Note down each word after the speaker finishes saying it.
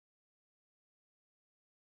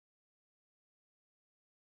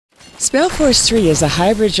SpellForce 3 is a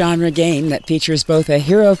hybrid genre game that features both a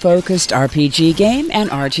hero-focused RPG game and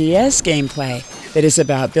RTS gameplay that is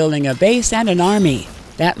about building a base and an army.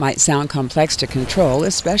 That might sound complex to control,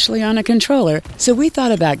 especially on a controller, so we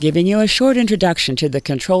thought about giving you a short introduction to the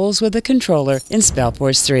controls with a controller in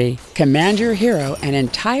SpellForce 3. Command your hero and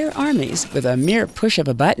entire armies with a mere push of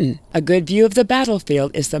a button. A good view of the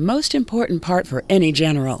battlefield is the most important part for any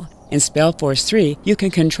general. In SpellForce 3, you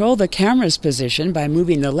can control the camera's position by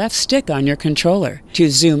moving the left stick on your controller. To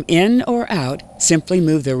zoom in or out, simply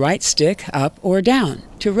move the right stick up or down.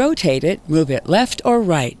 To rotate it, move it left or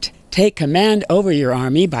right. Take command over your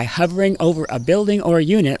army by hovering over a building or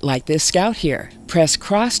unit like this scout here. Press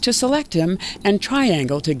cross to select him and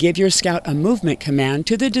triangle to give your scout a movement command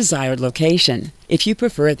to the desired location. If you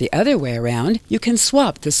prefer it the other way around, you can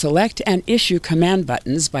swap the select and issue command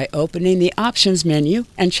buttons by opening the options menu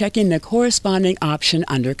and checking the corresponding option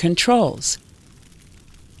under controls.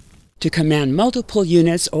 To command multiple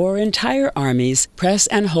units or entire armies, press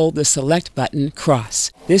and hold the select button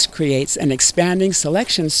cross. This creates an expanding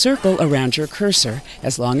selection circle around your cursor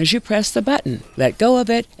as long as you press the button. Let go of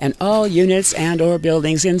it and all units and or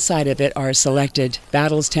buildings inside of it are selected.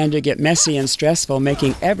 Battles tend to get messy and stressful,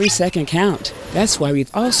 making every second count. That's why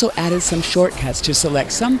we've also added some shortcuts to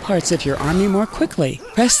select some parts of your army more quickly.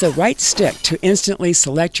 Press the right stick to instantly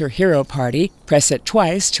select your hero party. Press it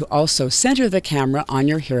twice to also center the camera on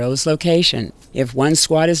your hero's location. If one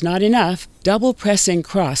squad is not enough, double pressing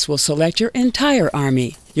cross will select your entire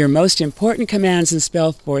army. Your most important commands in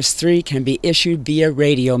SpellForce 3 can be issued via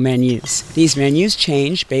Radial menus. These menus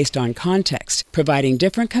change based on context, providing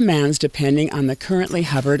different commands depending on the currently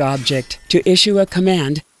hovered object. To issue a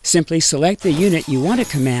command, simply select the unit you want to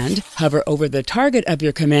command, hover over the target of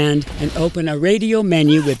your command, and open a Radial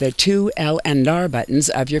menu with the 2 L and R buttons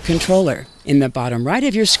of your controller. In the bottom right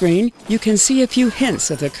of your screen, you can see a few hints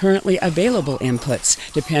of the currently available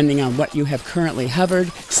inputs, depending on what you have currently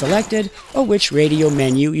hovered, selected, or which Radial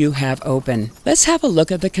menu you have open. Let's have a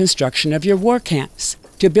look at the construction of your war camps.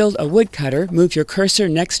 To build a woodcutter, move your cursor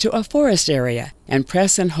next to a forest area and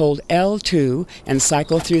press and hold L2 and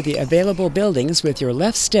cycle through the available buildings with your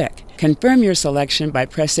left stick. Confirm your selection by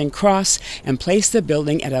pressing cross and place the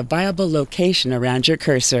building at a viable location around your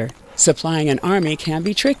cursor. Supplying an army can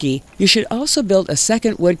be tricky. You should also build a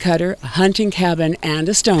second woodcutter, a hunting cabin, and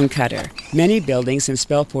a stonecutter. Many buildings in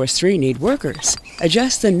SpellForce 3 need workers.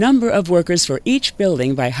 Adjust the number of workers for each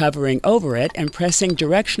building by hovering over it and pressing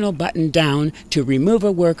directional button down to remove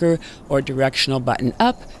a worker or directional button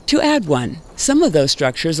up to add one. Some of those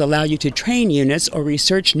structures allow you to train units or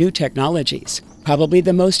research new technologies. Probably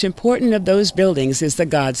the most important of those buildings is the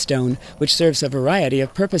Godstone, which serves a variety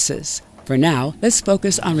of purposes. For now, let's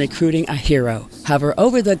focus on recruiting a hero. Hover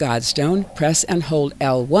over the Godstone, press and hold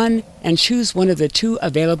L1, and choose one of the 2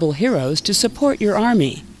 available heroes to support your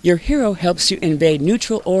army. Your hero helps you invade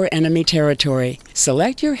neutral or enemy territory.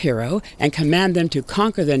 Select your hero and command them to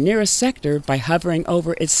conquer the nearest sector by hovering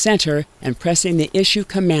over its center and pressing the Issue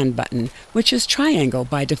Command button, which is triangle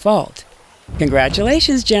by default.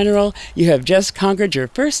 Congratulations, General! You have just conquered your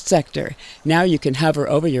first sector. Now you can hover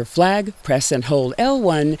over your flag, press and hold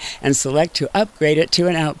L1, and select to upgrade it to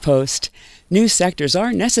an outpost. New sectors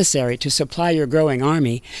are necessary to supply your growing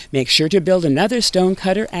army. Make sure to build another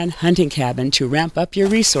stonecutter and hunting cabin to ramp up your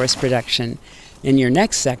resource production. In your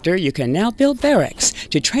next sector, you can now build barracks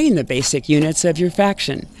to train the basic units of your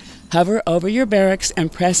faction. Hover over your barracks and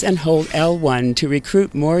press and hold L1 to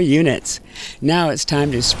recruit more units. Now it's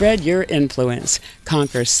time to spread your influence.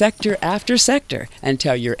 Conquer sector after sector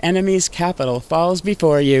until your enemy's capital falls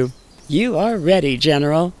before you. You are ready,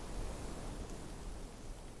 General.